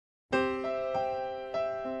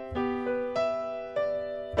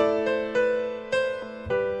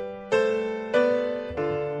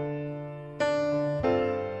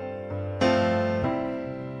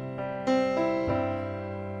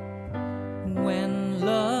when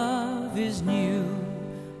love is new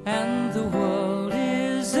and the world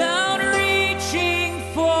is out reaching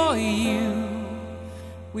for you.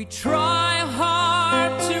 We try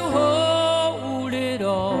hard to hold it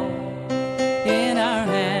all in our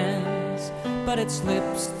hands, but it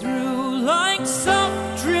slips through like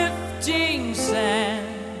soft drifting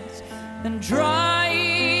sands, and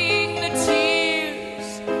drying the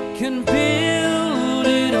tears can build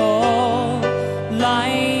it all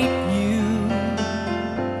like you.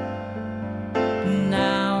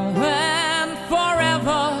 Now and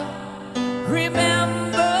forever,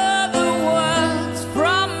 remember the words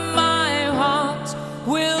from my heart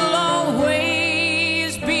will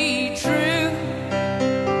always be true.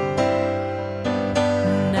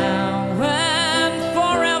 Now and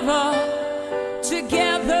forever,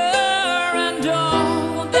 together, and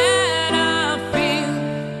all that I feel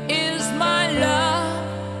is my love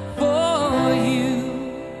for you.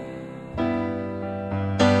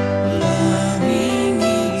 Learning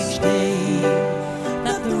each day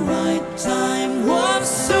that the right time was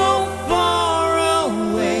so far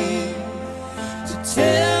away to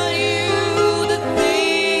tell you the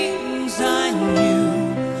things I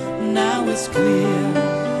knew. Now it's clear